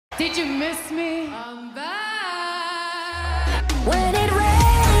Did you miss me? I'm back. When it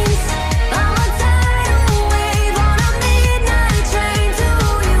rains, I'm a tidal wave on a midnight train to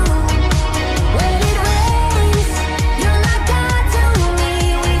you. When it rains, you're like God to me.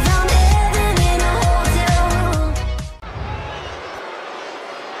 We found heaven in a hotel room.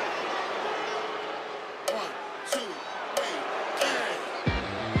 1, 2,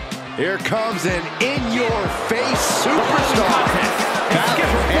 3, Here comes an in-your-face superstar.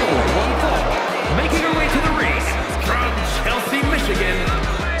 Fallon Henley. Making her way to the ring from Chelsea, Michigan,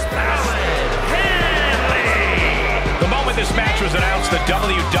 Fallon Henley. The moment this match was announced, the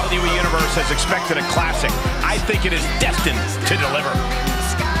WWE Universe has expected a classic. I think it is destined to deliver.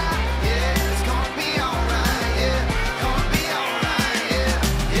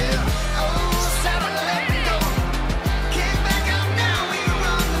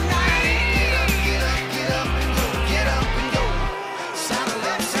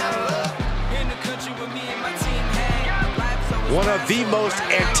 One of the most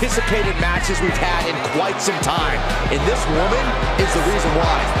anticipated matches we've had in quite some time. And this woman is the reason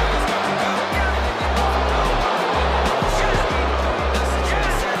why.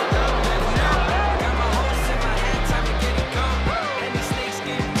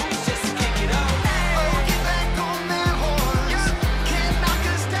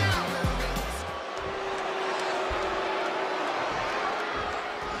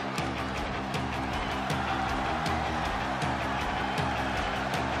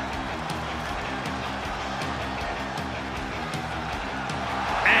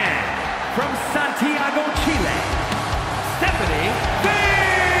 From Santiago, Chile, Stephanie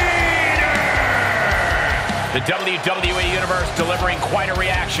Vaquer. The WWE Universe delivering quite a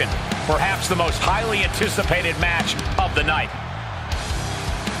reaction. Perhaps the most highly anticipated match of the night.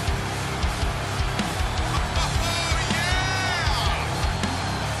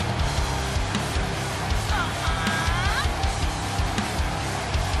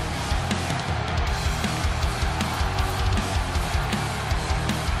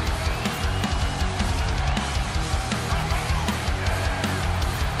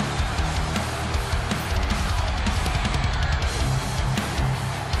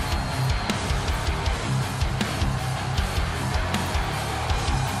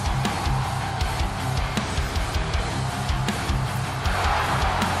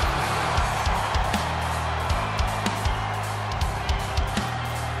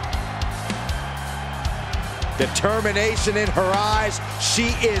 Determination in her eyes.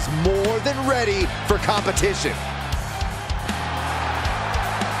 She is more than ready for competition.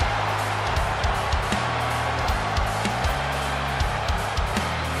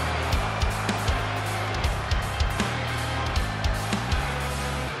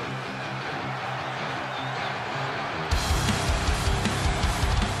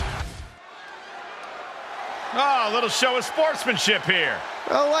 Oh, a little show of sportsmanship here.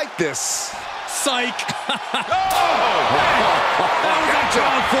 I like this. Psych. That was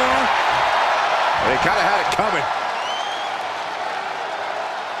uncalled for. They kind of had it coming.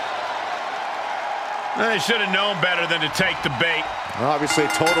 They should have known better than to take the bait. Obviously,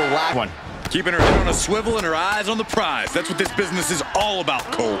 total lack. Keeping her head on a swivel and her eyes on the prize. That's what this business is all about,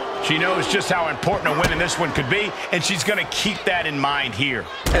 Cole. She knows just how important a win in this one could be, and she's going to keep that in mind here.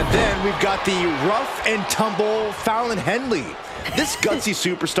 And then we've got the rough and tumble Fallon Henley. This gutsy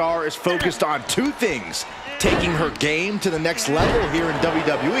superstar is focused on two things: taking her game to the next level here in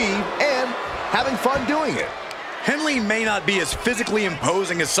WWE and having fun doing it. Henley may not be as physically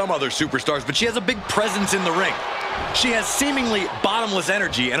imposing as some other superstars, but she has a big presence in the ring. She has seemingly bottomless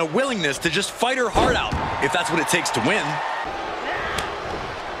energy and a willingness to just fight her heart out, if that's what it takes to win.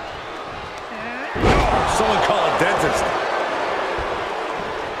 Someone call a dentist.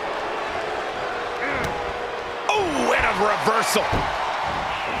 Oh, and a reversal.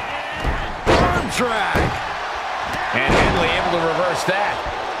 Arm drag. And Henley able to reverse that.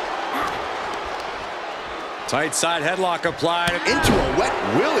 Tight side headlock applied. Into a wet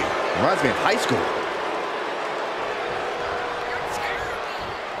willy. Reminds me of high school.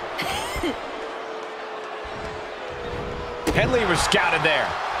 Henley was scouted there.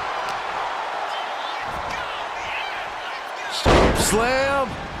 Slam.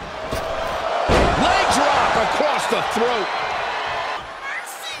 Leg drop across the throat.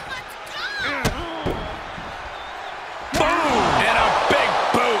 Boom! And a big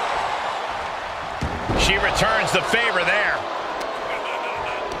boot. She returns the favor there.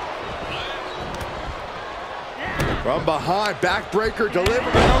 From behind, backbreaker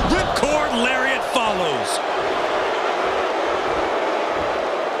delivered. And a ripcord lariat follows.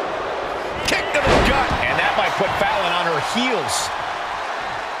 Kick to the gut. And that might put Fallon on her heels.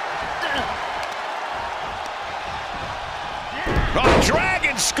 Oh,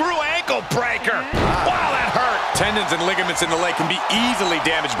 dragon screw ankle breaker. Wow, that hurt. Tendons and ligaments in the leg can be easily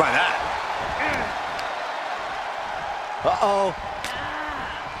damaged by that. Uh-oh.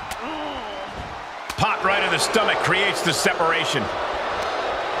 Pot right in the stomach creates the separation.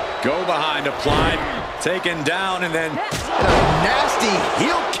 Go behind, applied, taken down, and then... And a nasty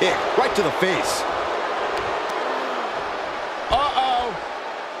heel kick right to the face. Uh-oh.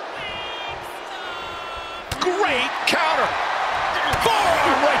 Great counter.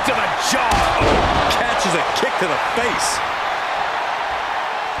 Forearm right to the jaw. Catches a kick to the face.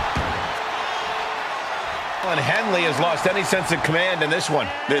 Fallon Henley has lost any sense of command in this one.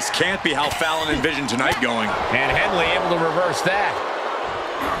 This can't be how Fallon envisioned tonight going. And Henley able to reverse that.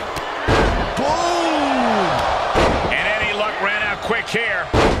 Boom! And any luck ran out quick here.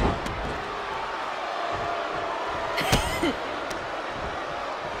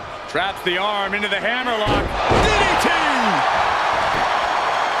 Traps the arm into the hammerlock. DDT!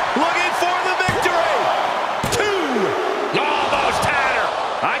 Looking for the victory! 2! Almost had her.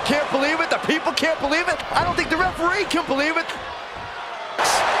 I can't believe it. The people can't believe it. I don't think the referee can believe it.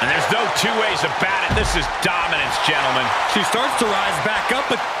 And there's no two ways about it. This is dominance, gentlemen. She starts to rise back up,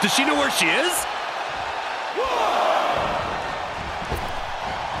 but does she know where she is?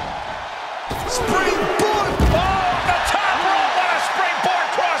 Springboard! Oh, the top rope. What a springboard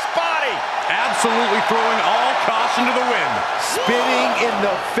crossbody. Absolutely throwing all caution to the wind. Spinning in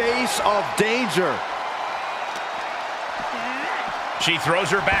the face of danger. She throws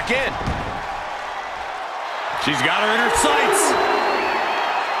her back in. She's got her in her sights.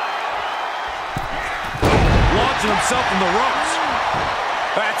 Launching himself from the ropes.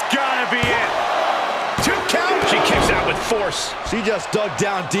 That's gotta be it. 2 count. She kicks out with force. She just dug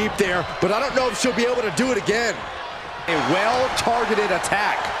down deep there, but I don't know if she'll be able to do it again. A well-targeted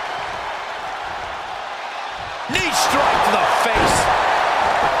attack. Knee strike to the face.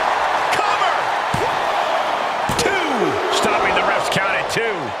 Cover. 2. Stopping the ref's count at 2.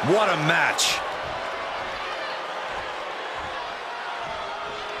 What a match.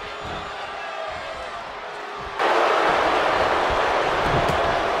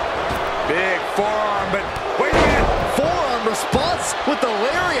 Big forearm, but wait a minute. Forearm response with the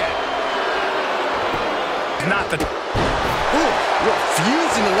lariat. Not the... Ooh,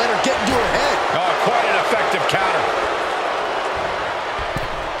 refusing to let her get into her head. Oh, quite an effective counter.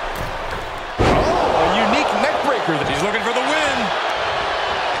 Oh, a unique neck breaker. He's looking for the win.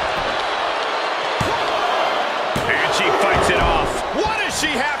 And she fights it off. What does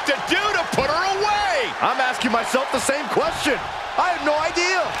she have to do to put her away? I'm asking myself the same question. I have no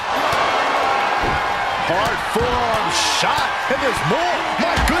idea. Hard forearm shot, and there's more.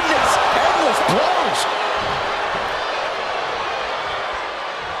 My goodness, endless blows.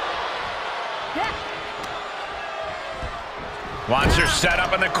 Wants her set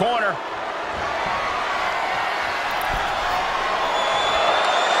up in the corner.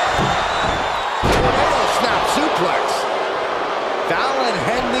 Tornado snap suplex. Fallon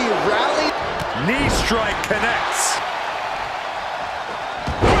Henley rallied. Knee strike connects.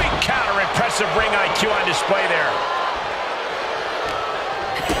 Great counter, impressive ring IQ on display there.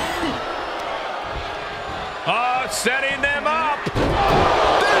 Oh, setting them up.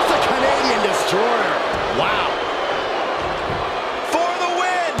 There's the Canadian Destroyer. Wow. For the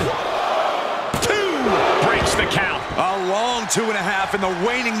win. 2. Breaks the count. A long 2.5 in the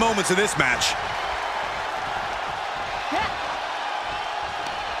waning moments of this match.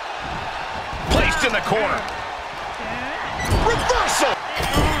 Placed in the corner. Reversal.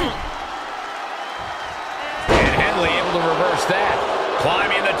 And Henley able to reverse that.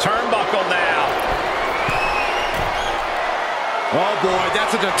 Climbing the turnbuckle now. Oh boy,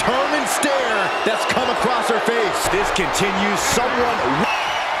 that's a determined stare that's come across her face. This continues. Someone...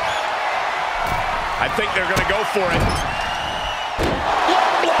 I think they're going to go for it.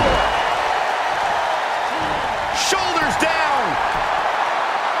 Low blow. Shoulders down.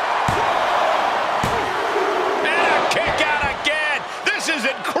 And a kick out again. This is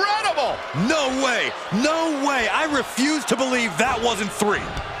incredible. No way. No way. I refuse to believe that wasn't 3.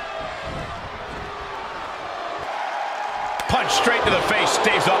 Punch straight to the face,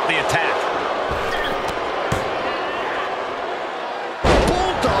 staves off the attack.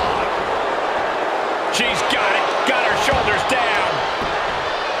 Bulldog. She's got it. Got her shoulders down.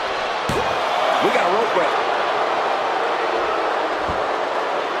 We got a rope break.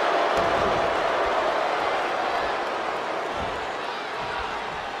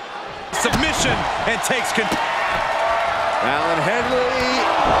 Submission and takes control. Fallon Henley.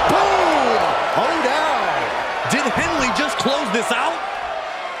 Boom. Oh, down. Did Henley just close this out?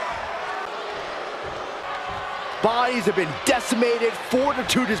 bodies have been decimated,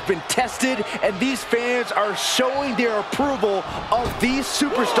 fortitude has been tested, and these fans are showing their approval of these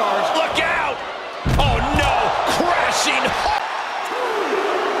superstars. Look out! Oh no! Crashing!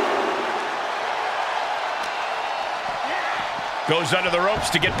 Goes under the ropes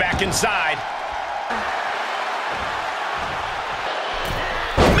to get back inside.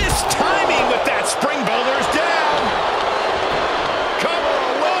 Mistiming with that springbuilder's down. Come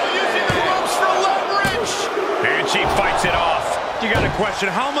on, well, using the ropes for leverage. And she fights it off. You got to question,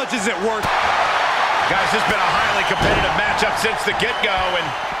 how much is it worth? Guys, this has been a highly competitive matchup since the get-go, and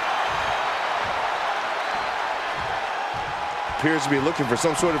appears to be looking for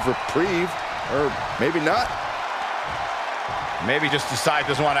some sort of reprieve, or maybe not. maybe just decide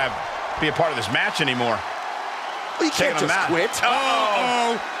doesn't want to be a part of this match anymore. Well, you can't just quit.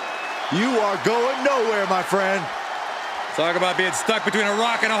 Uh-oh. You are going nowhere, my friend. Talk about being stuck between a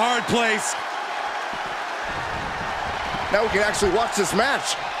rock and a hard place. Now we can actually watch this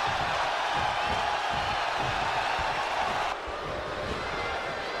match.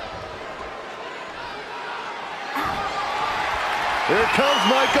 Here comes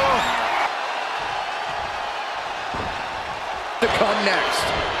Michael. To come next.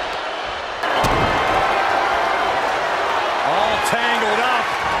 All tangled up.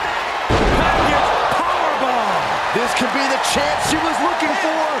 Package powerbomb. This could be the chance she was looking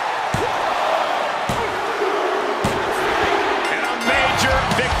for. And a major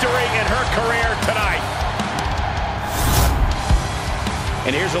victory in her career tonight.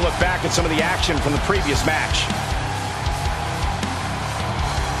 And here's a look back at some of the action from the previous match.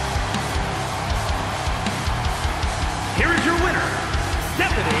 Here is your winner,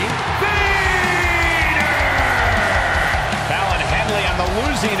 Stephanie Vaquer! Fallon Henley on the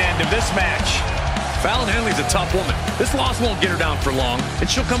losing end of this match. Fallon Henley's a tough woman. This loss won't get her down for long, and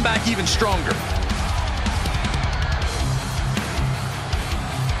she'll come back even stronger.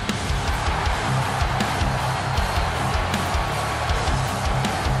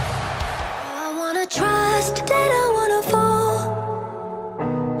 I wanna trust that I wanna fall.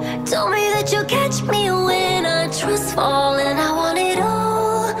 Told me that you'll catch me when I trust falling.